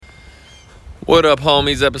What up,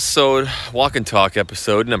 homies? Walk and Talk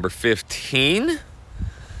episode number 15.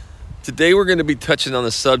 Today we're going to be touching on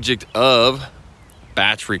the subject of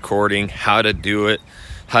batch recording, how to do it,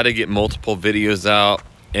 how to get multiple videos out,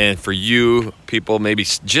 and for you people maybe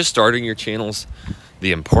just starting your channels,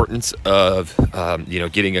 the importance of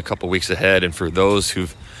getting a couple weeks ahead, and for those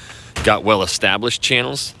who've got well-established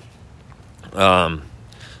channels,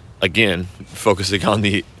 again, focusing on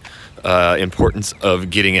the importance of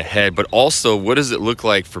getting ahead, but also what does it look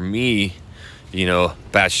like for me,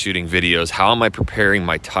 batch shooting videos? How am I preparing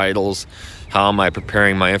my titles? How am I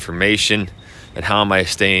preparing my information? And how am I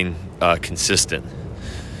staying consistent?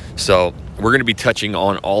 So we're going to be touching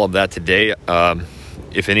on all of that today.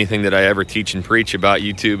 If anything that I ever teach and preach about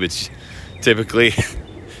YouTube, it's typically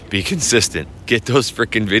be consistent. Get those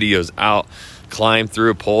freaking videos out, climb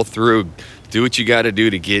through, pull through, do what you got to do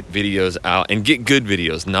to get videos out and get good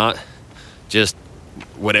videos, not just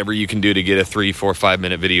whatever you can do to get a 3, 4, 5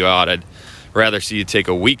 minute video out. I'd rather see you take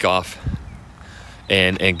a week off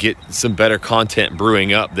and get some better content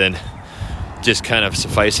brewing up than just kind of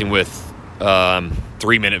sufficing with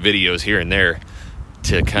 3-minute videos here and there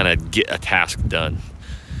to kind of get a task done.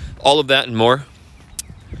 All of that and more.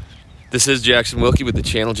 This is Jackson Wilkie with the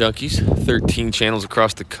Channel Junkies. 13 channels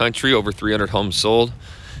across the country, over 300 homes sold.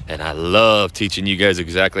 And I love teaching you guys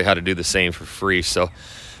exactly how to do the same for free. So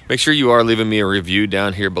make sure you are leaving me a review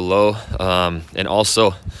down here below. And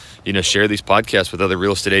also, share these podcasts with other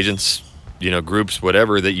real estate agents, groups,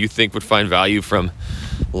 whatever that you think would find value from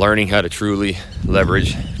learning how to truly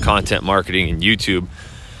leverage content marketing and YouTube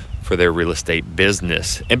for their real estate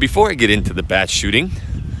business. And before I get into the batch shooting,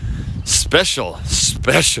 special,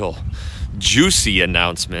 juicy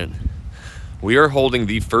announcement. We are holding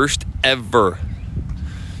the first ever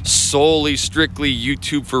solely strictly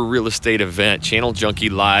YouTube for real estate event, Channel Junkie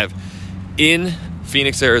Live in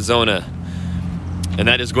Phoenix, Arizona. And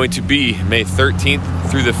that is going to be May 13th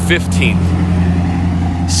through the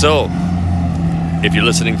 15th. So if you're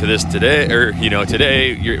listening to this today, or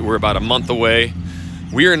today, we're about a month away.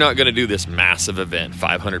 We are not going to do this massive event,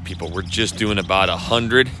 500 people. We're just doing about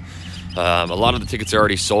 100. A lot of the tickets are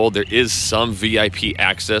already sold. There is some VIP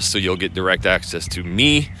access, so you'll get direct access to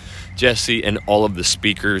me, Jesse, and all of the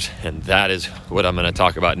speakers. And that is what I'm going to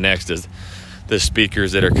talk about next, is the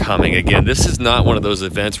speakers that are coming. Again, this is not one of those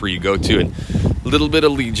events where you go to and a little bit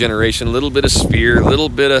of lead generation, a little bit of Sphere, a little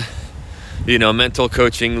bit of mental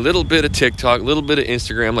coaching, a little bit of TikTok, a little bit of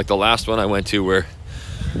Instagram, like the last one I went to where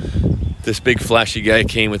this big flashy guy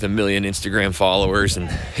came with 1 million Instagram followers, and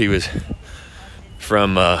he was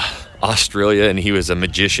from Australia, and he was a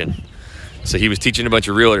magician. So he was teaching a bunch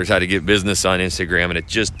of realtors how to get business on Instagram, and it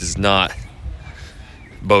just does not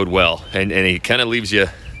bode well. And he kind of leaves you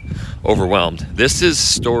overwhelmed. This is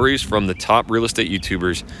stories from the top real estate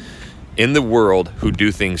YouTubers in the world who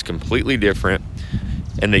do things completely different,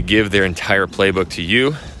 and they give their entire playbook to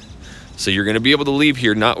you. So you're going to be able to leave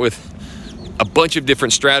here not with a bunch of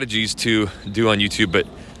different strategies to do on YouTube, but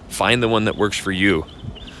find the one that works for you.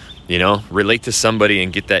 Relate to somebody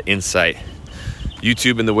and get that insight.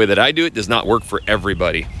 YouTube, in the way that I do it, does not work for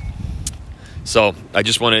everybody. So I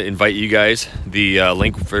just want to invite you guys. The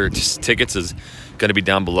link for tickets is going to be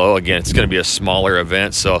down below. Again, it's going to be a smaller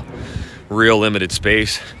event, so real limited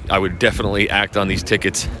space. I would definitely act on these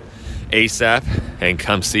tickets ASAP and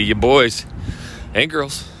come see you boys and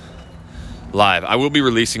girls live. I will be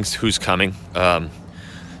releasing who's coming,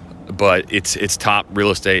 but it's top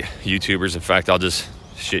real estate YouTubers. In fact, I'll just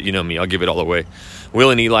me, I'll give it all away.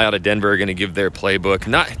 Will and Eli out of Denver are going to give their playbook.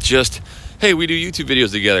 Not just, hey, we do YouTube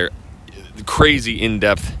videos together. Crazy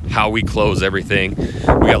in-depth how we close everything.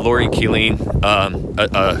 We got Lori and Keeleen,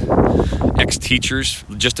 ex-teachers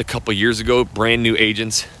just a couple years ago, brand new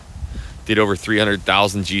agents, did over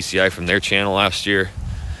 300,000 GCI from their channel last year.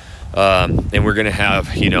 And we're going to have,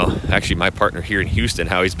 actually my partner here in Houston,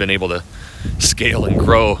 how he's been able to scale and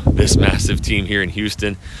grow this massive team here in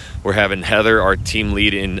Houston. We're having Heather, our team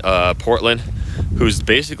lead in Portland, who's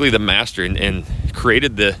basically the master and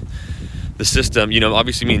created the system.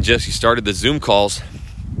 Obviously me and Jesse started the Zoom calls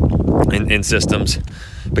and systems,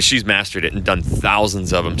 but she's mastered it and done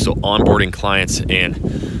thousands of them. So onboarding clients,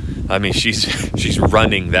 and I mean, she's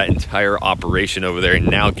running that entire operation over there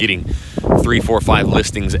and now getting 3, 4, 5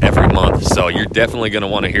 listings every month. So you're definitely going to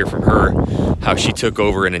want to hear from her how she took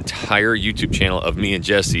over an entire YouTube channel of me and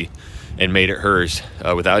Jesse and made it hers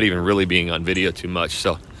without even really being on video too much.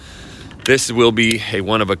 So this will be a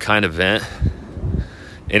one-of-a-kind event.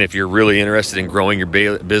 And if you're really interested in growing your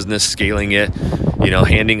business, scaling it,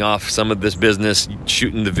 handing off some of this business,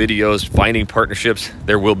 shooting the videos, finding partnerships,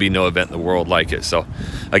 there will be no event in the world like it. So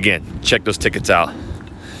again, check those tickets out.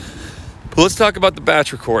 But let's talk about the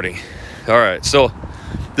batch recording. All right, so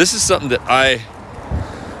this is something that I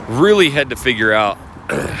really had to figure out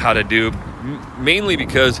how to do, mainly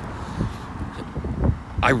because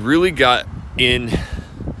I really got in,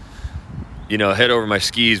 head over my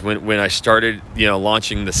skis when I started,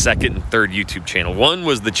 launching the second and third YouTube channel. One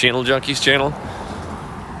was the Channel Junkies channel,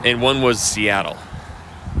 and one was Seattle.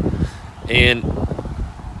 And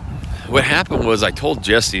what happened was I told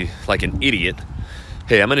Jesse, like an idiot,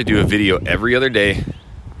 hey, I'm going to do a video every other day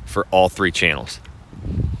for all three channels.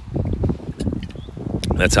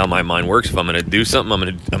 That's how my mind works. If I'm going to do something, I'm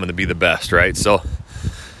going to be the best, right? So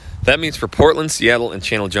that means for Portland, Seattle, and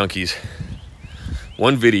Channel Junkies,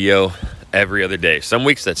 one video every other day. Some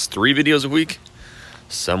weeks that's 3 videos a week.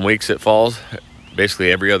 Some weeks it falls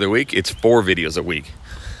basically every other week. It's 4 videos a week.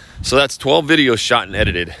 So that's 12 videos shot and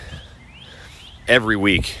edited every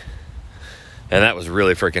week. And that was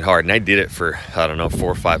really freaking hard. And I did it for, 4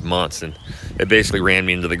 or 5 months. And it basically ran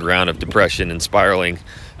me into the ground of depression and spiraling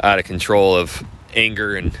out of control of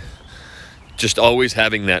anger and just always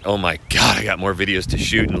having that, oh my God, I got more videos to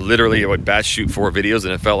shoot. And literally I would batch shoot 4 videos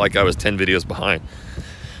and it felt like I was 10 videos behind.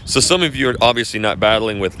 So some of you are obviously not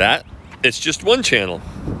battling with that. It's just one channel.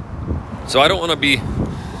 So I don't want to be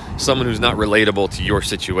someone who's not relatable to your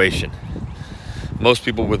situation. Most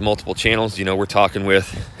people with multiple channels, we're talking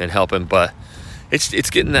with and helping, but it's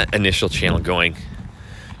getting that initial channel going.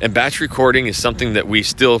 And batch recording is something that we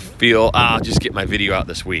still feel, I'll just get my video out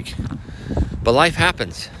this week. But life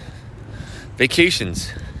happens.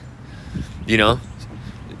 Vacations, you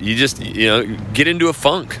just, get into a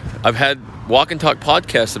funk. I've had walk and talk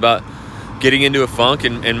podcasts about getting into a funk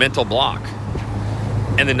and mental block.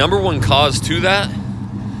 And the number one cause to that,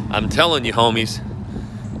 I'm telling you, homies,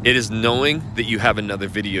 it is knowing that you have another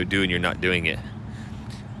video due and you're not doing it.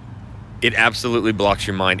 It absolutely blocks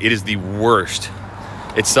your mind. It is the worst.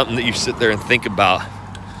 It's something that you sit there and think about.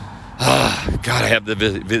 God, I have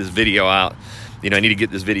this video out. I need to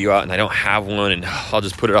get this video out and I don't have one, and I'll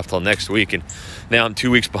just put it off till next week. And now I'm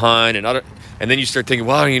 2 weeks behind, and then you start thinking,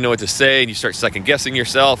 well, I don't even know what to say, and you start second guessing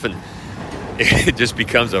yourself, and it just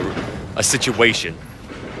becomes a situation.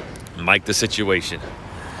 Mike the situation.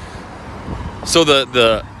 So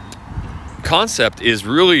the concept is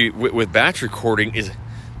really with batch recording is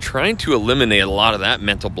trying to eliminate a lot of that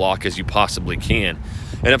mental block as you possibly can.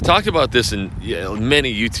 And I've talked about this in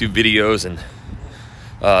many YouTube videos and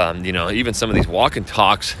even some of these walk and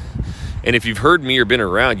talks. And if you've heard me or been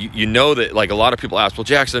around, you know that like a lot of people ask, well,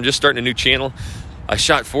 Jackson, I'm just starting a new channel. I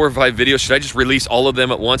shot 4 or 5 videos. Should I just release all of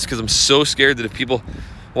them at once? Because I'm so scared that if people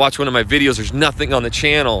watch one of my videos, there's nothing on the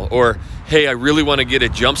channel. Or, hey, I really want to get a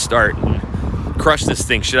jump start and crush this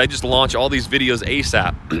thing. Should I just launch all these videos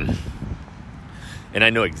ASAP? And I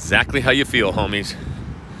know exactly how you feel, homies.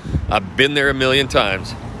 I've been there a million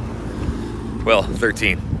times. Well,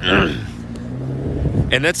 13.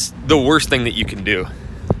 And that's the worst thing that you can do.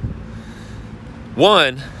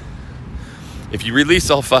 One, if you release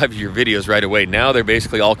all 5 of your videos right away, now they're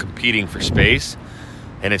basically all competing for space,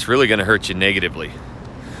 and it's really going to hurt you negatively.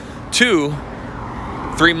 2,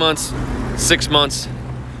 3 months, 6 months,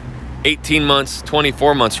 18 months,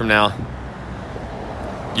 24 months from now,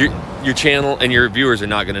 your channel and your viewers are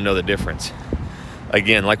not going to know the difference.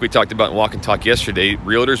 Again, like we talked about in Walk and Talk yesterday,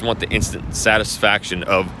 realtors want the instant satisfaction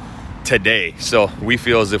of today. So we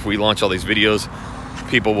feel as if we launch all these videos,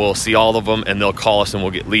 people will see all of them and they'll call us and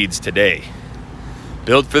we'll get leads today.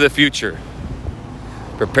 Build for the future.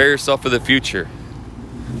 Prepare yourself for the future.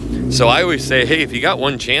 So I always say, hey, if you got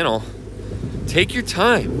one channel, take your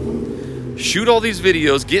time. Shoot all these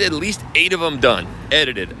videos, get at least 8 of them done,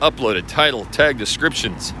 edited, uploaded, title, tag,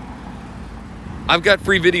 descriptions. I've got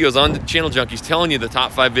free videos on the Channel Junkies telling you the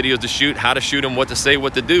top 5 videos to shoot, how to shoot them, what to say,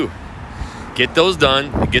 what to do. Get those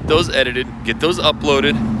done, get those edited, get those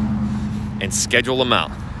uploaded, and schedule them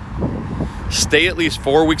out. Stay at least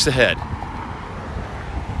 4 weeks ahead.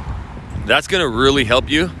 That's going to really help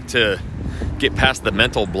you to get past the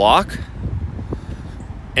mental block,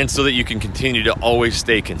 and so that you can continue to always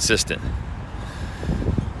stay consistent.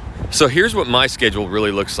 So here's what my schedule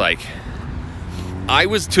really looks like. I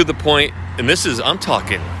was to the point, and I'm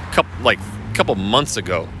talking couple months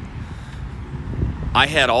ago, I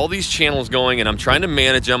had all these channels going and I'm trying to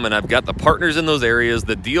manage them, and I've got the partners in those areas.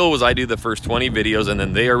 The deal was I do the first 20 videos and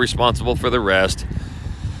then they are responsible for the rest.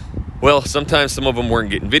 Well, sometimes some of them weren't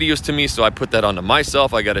getting videos to me, so I put that onto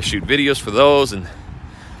myself. I got to shoot videos for those, and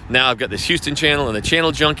now I've got this Houston channel and the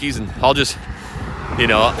Channel Junkies, and I'll just,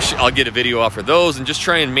 I'll get a video off for those and just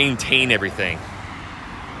try and maintain everything.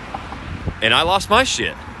 And I lost my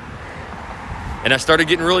shit. And I started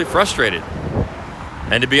getting really frustrated.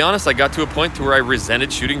 And to be honest, I got to a point to where I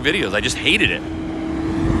resented shooting videos. I just hated it.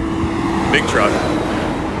 Big truck.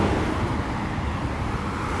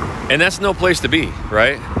 And that's no place to be,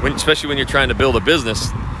 right? Especially when you're trying to build a business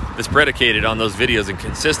that's predicated on those videos and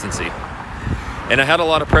consistency. And I had a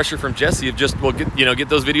lot of pressure from Jesse of just, well, get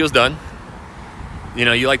those videos done.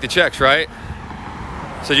 You like the checks, right?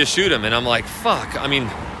 So just shoot them. And I'm like, fuck. I mean,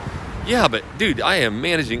 yeah, but dude, I am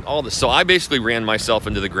managing all this. So I basically ran myself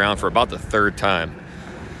into the ground for about the third time.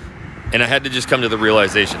 And I had to just come to the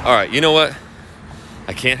realization, all right, you know what?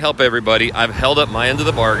 I can't help everybody. I've held up my end of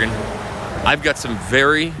the bargain. I've got some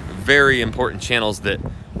very, very important channels that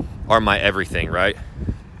are my everything, right?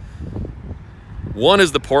 One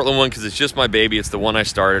is the Portland one because it's just my baby. It's the one I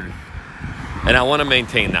started. And I want to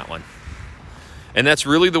maintain that one. And that's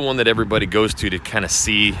really the one that everybody goes to kind of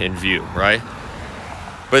see and view, right?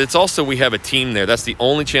 But it's also, we have a team there. That's the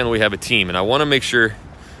only channel we have a team. And I want to make sure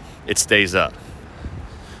it stays up.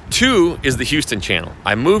 2 is the Houston channel.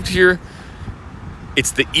 I moved here.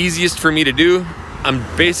 It's the easiest for me to do. I'm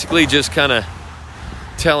basically just kind of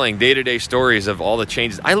telling day-to-day stories of all the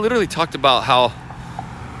changes. I literally talked about how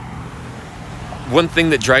one thing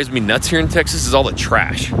that drives me nuts here in Texas is all the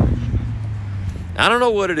trash. I don't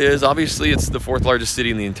know what it is. Obviously, it's the 4th largest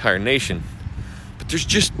city in the entire nation. But there's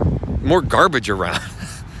just more garbage around.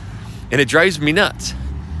 And it drives me nuts.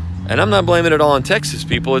 And I'm not blaming it all on Texas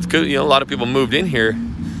people. It's good, a lot of people moved in here.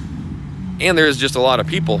 And there's just a lot of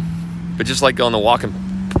people. But just like on the Walk and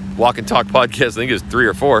Talk podcast, I think it was 3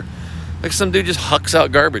 or 4, like some dude just hucks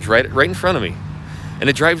out garbage right in front of me. And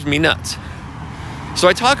it drives me nuts. So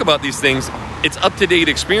I talk about these things. It's up-to-date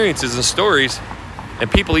experiences and stories. And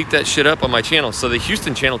people eat that shit up on my channel. So the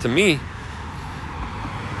Houston channel, to me,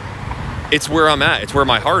 it's where I'm at. It's where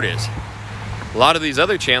my heart is. A lot of these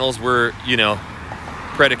other channels were,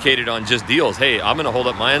 predicated on just deals. Hey, I'm going to hold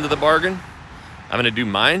up my end of the bargain. I'm going to do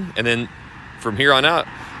mine. And then from here on out,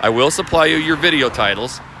 I will supply you your video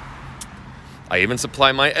titles. I even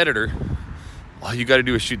supply my editor. All you got to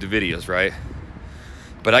do is shoot the videos, right?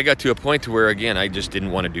 But I got to a point to where, again, I just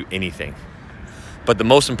didn't want to do anything. But the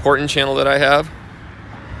most important channel that I have,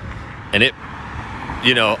 and it,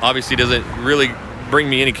 obviously doesn't really bring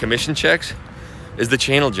me any commission checks, is the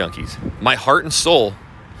Channel Junkies. My heart and soul,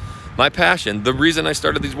 my passion, the reason I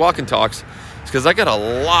started these walk and talks is because I got a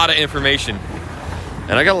lot of information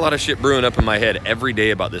and I got a lot of shit brewing up in my head every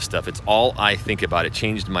day about this stuff. It's all I think about. It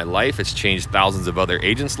changed my life. It's changed thousands of other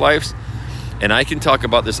agents' lives. And I can talk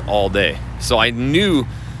about this all day. So I knew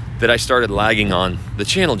that I started lagging on the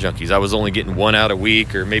Channel Junkies. I was only getting one out a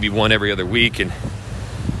week or maybe one every other week. And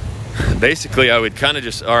basically I would kind of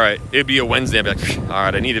just, all right, it'd be a Wednesday. I'd be like, all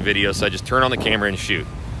right, I need a video. So I just turn on the camera and shoot.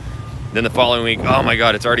 Then the following week, oh my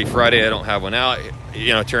God, it's already Friday. I don't have one out.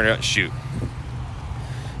 Turn it out and shoot.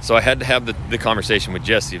 So I had to have the conversation with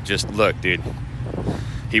Jesse of just, look, dude,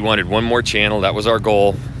 he wanted one more channel. That was our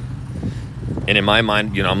goal. And in my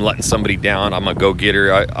mind, I'm letting somebody down. I'm a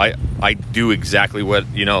go-getter. I do exactly what,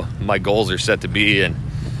 my goals are set to be. And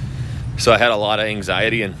so I had a lot of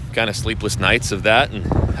anxiety and kind of sleepless nights of that.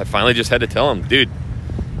 And I finally just had to tell him, dude,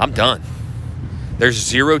 I'm done. There's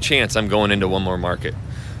zero chance I'm going into one more market.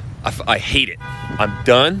 I hate it. I'm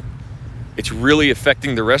done. It's really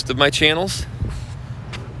affecting the rest of my channels.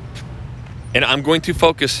 And I'm going to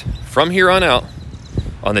focus from here on out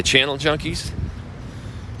on the Channel Junkies,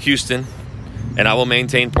 Houston, and I will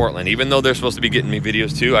maintain Portland. Even though they're supposed to be getting me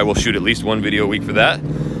videos too, I will shoot at least one video a week for that.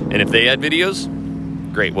 And if they add videos,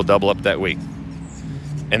 great, we'll double up that week.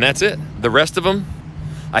 And that's it. The rest of them,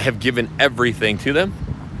 I have given everything to them.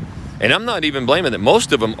 And I'm not even blaming them.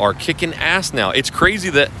 Most of them are kicking ass now. It's crazy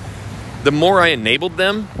that the more I enabled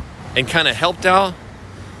them and kind of helped out,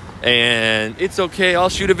 and it's okay, I'll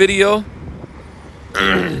shoot a video,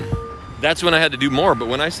 that's when I had to do more. But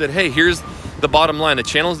when I said, hey, here's the bottom line, the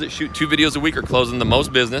channels that shoot 2 videos a week are closing the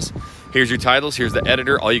most business. Here's your titles, here's the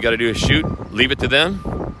editor, all you got to do is shoot, leave it to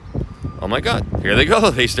them. Oh my God, here they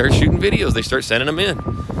go. They start shooting videos, they start sending them in.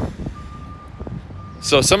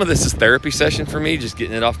 So some of this is therapy session for me, just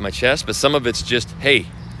getting it off my chest, but some of it's just, hey,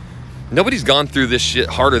 nobody's gone through this shit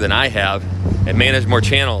harder than I have and managed more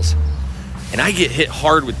channels. And I get hit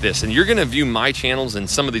hard with this. And you're going to view my channels and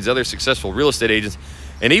some of these other successful real estate agents,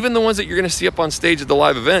 and even the ones that you're going to see up on stage at the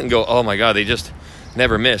live event and go, oh my God, they just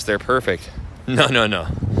never miss. They're perfect. No.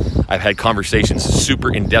 I've had conversations,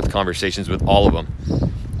 super in-depth conversations with all of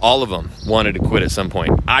them. All of them wanted to quit at some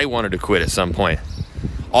point. I wanted to quit at some point.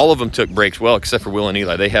 All of them took breaks, well, except for Will and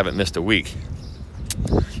Eli. They haven't missed a week.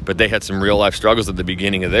 But they had some real life struggles at the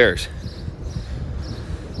beginning of theirs.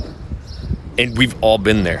 And we've all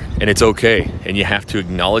been there, and it's okay, and you have to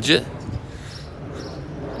acknowledge it.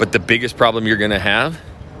 But the biggest problem you're going to have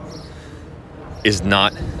is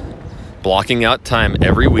not blocking out time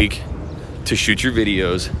every week to shoot your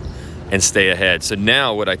videos and stay ahead. So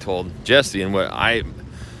now what I told Jesse and what I,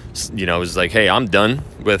 was like, hey, I'm done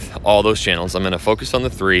with all those channels. I'm going to focus on the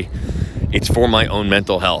 3. It's for my own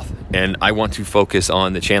mental health. And I want to focus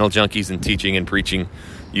on the Channel Junkies and teaching and preaching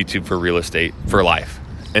YouTube for real estate for life.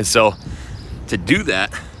 And so to do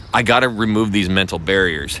that, I got to remove these mental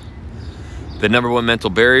barriers. The number one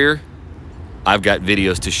mental barrier, I've got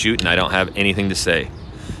videos to shoot and I don't have anything to say.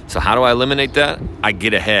 So how do I eliminate that? I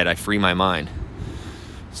get ahead. I free my mind.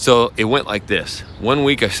 So it went like this. One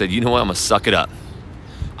week I said, you know what? I'm going to suck it up.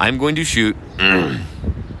 I'm going to shoot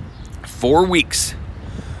 4 weeks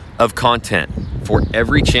of content for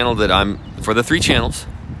every channel for the 3 channels,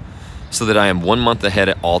 so that I am 1 month ahead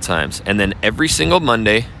at all times. And then every single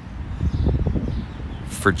Monday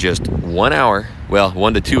for just 1 hour,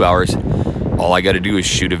 1 to 2 hours, all I got to do is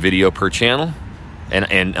shoot a video per channel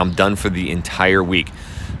and I'm done for the entire week.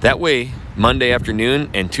 That way, Monday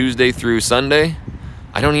afternoon and Tuesday through Sunday,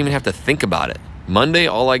 I don't even have to think about it. Monday,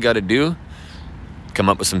 all I got to do, come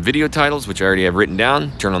up with some video titles, which I already have written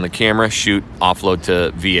down, turn on the camera, shoot, offload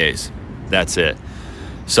to VAs. That's it.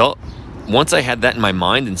 So once I had that in my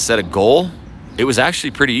mind and set a goal, it was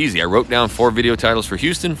actually pretty easy. I wrote down 4 video titles for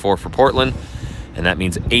Houston, 4 for Portland, and that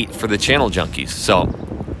means 8 for the Channel Junkies. So,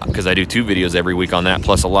 because I do 2 videos every week on that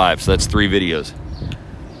plus a live, so that's 3 videos.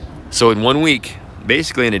 So in 1 week,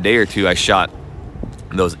 basically in a day or 2, I shot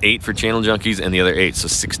those 8 for Channel Junkies and the other 8, so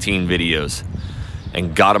 16 videos,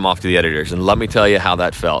 and got them off to the editors. And let me tell you how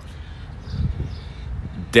that felt.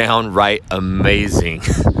 Downright amazing.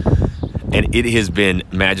 And it has been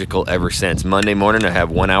magical ever since. Monday morning, I have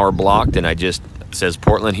 1 hour blocked, and it says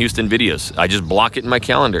Portland, Houston videos. I just block it in my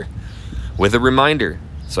calendar with a reminder.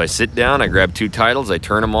 So I sit down, I grab 2 titles, I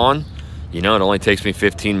turn them on. It only takes me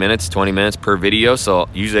 15 minutes, 20 minutes per video, so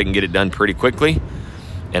usually I can get it done pretty quickly.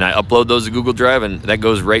 And I upload those to Google Drive, and that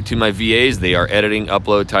goes right to my VAs. They are editing,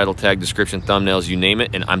 upload, title, tag, description, thumbnails, you name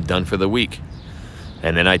it, and I'm done for the week.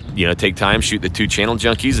 And then I, take time, shoot the 2 Channel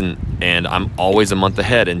Junkies, and I'm always a month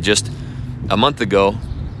ahead. And just a month ago,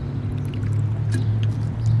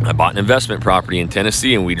 I bought an investment property in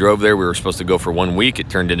Tennessee, and we drove there. We were supposed to go for 1 week. It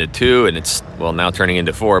turned into 2, and it's, now turning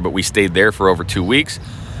into 4, but we stayed there for over 2 weeks.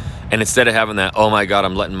 And instead of having that, oh my God,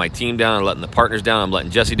 I'm letting my team down, I'm letting the partners down, I'm letting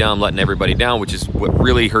Jesse down, I'm letting everybody down, which is what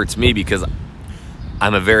really hurts me because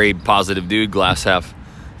I'm a very positive dude, glass half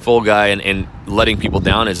full guy, and letting people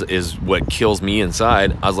down is what kills me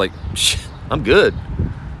inside. I was like, I'm good.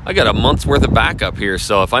 I got a month's worth of backup here.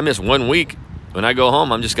 So if I miss 1 week, when I go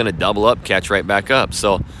home, I'm just going to double up, catch right back up.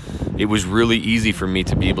 So it was really easy for me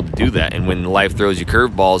to be able to do that. And when life throws you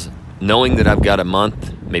curveballs, knowing that I've got a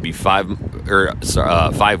month, maybe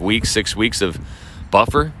 5 weeks, 6 weeks of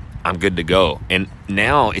buffer, I'm good to go. And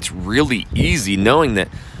now it's really easy knowing that,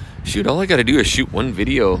 all I got to do is shoot 1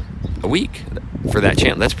 video a week for that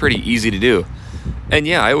channel. That's pretty easy to do. And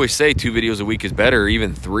yeah, I always say 2 videos a week is better, or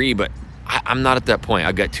even 3, but I'm not at that point.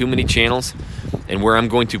 I've got too many channels, and where I'm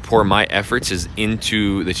going to pour my efforts is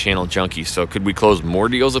into the Channel Junkies. So could we close more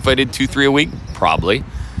deals if I did 2-3 a week? Probably.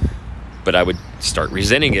 But I would start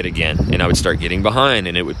resenting it again, and I would start getting behind,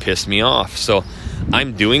 and it would piss me off. So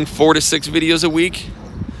I'm doing 4 to 6 videos a week,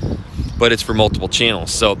 but it's for multiple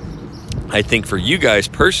channels. So I think for you guys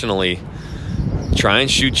personally, try and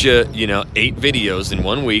shoot 8 videos in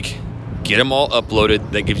 1 week, get them all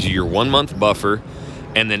uploaded. That gives you your 1 month buffer.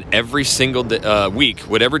 And then every single week,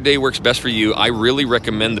 whatever day works best for you, I really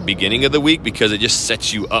recommend the beginning of the week because it just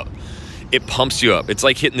sets you up. It pumps you up. It's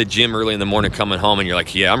like hitting the gym early in the morning, coming home, and you're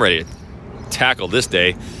like, yeah, I'm ready to tackle this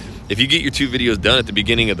day. If you get your 2 videos done at the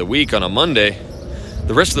beginning of the week on a Monday,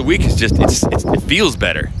 the rest of the week is just, it feels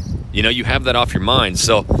better. You have that off your mind.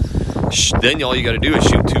 So then all you got to do is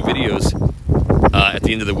shoot 2 videos at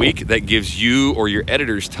the end of the week. That gives you or your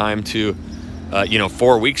editors time to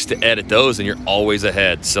 4 weeks to edit those, and you're always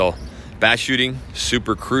ahead. So batch shooting,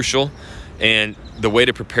 super crucial. And the way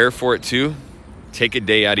to prepare for it too, take a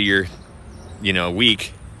day out of your,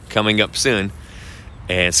 week coming up soon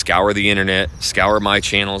and scour the internet, scour my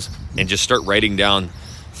channels, and just start writing down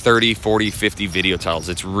 30, 40, 50 video titles.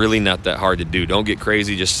 It's really not that hard to do. Don't get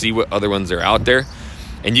crazy. Just see what other ones are out there.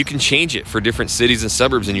 And you can change it for different cities and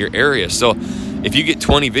suburbs in your area. So if you get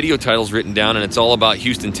 20 video titles written down and it's all about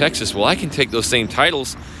Houston, Texas, well, I can take those same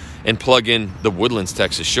titles and plug in the Woodlands,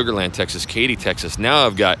 Texas, Sugar Land, Texas, Katy, Texas. Now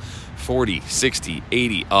I've got 40, 60,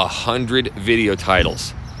 80, 100 video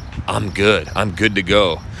titles. I'm good. I'm good to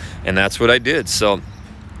go. And that's what I did. So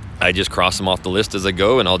I just cross them off the list as I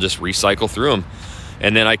go, and I'll just recycle through them.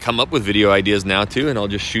 And then I come up with video ideas now too, and I'll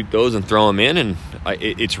just shoot those and throw them in. And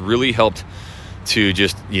it's really helped to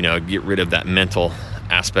just, get rid of that mental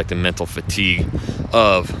aspect and mental fatigue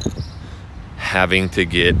of having to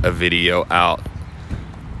get a video out.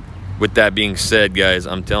 With that being said, guys,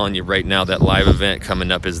 I'm telling you right now, that live event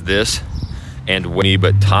coming up is this and me,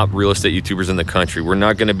 but top real estate YouTubers in the country. We're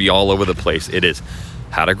not going to be all over the place. It is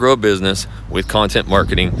how to grow a business with content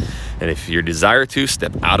marketing. And if you desire to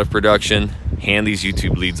step out of production, hand these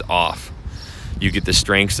YouTube leads off. You get the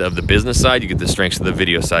strengths of the business side, you get the strengths of the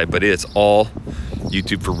video side, but it's all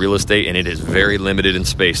YouTube for real estate, and it is very limited in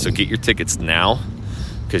space. So get your tickets now,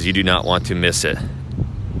 because you do not want to miss it.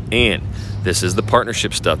 And this is the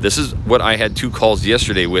partnership stuff. This is what I had 2 calls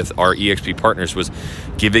yesterday with our EXP partners, was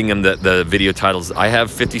giving them the video titles. I have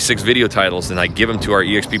 56 video titles, and I give them to our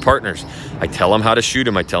EXP partners. I tell them how to shoot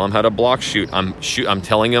them. I tell them how to block shoot. I'm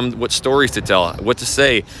telling them what stories to tell, what to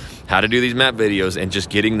say, how to do these map videos, and just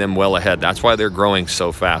getting them well ahead. That's why they're growing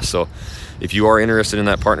so fast. So if you are interested in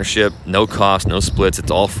that partnership, no cost, no splits, it's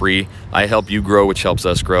all free. I help you grow, which helps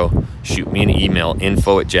us grow. Shoot me an email,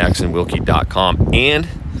 info@jacksonwilkie.com. And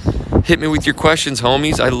hit me with your questions,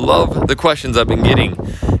 homies. I love the questions I've been getting.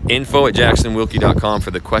 info@jacksonwilkie.com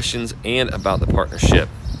for the questions and about the partnership.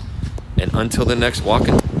 And until the next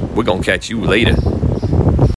walking, we're going to catch you later.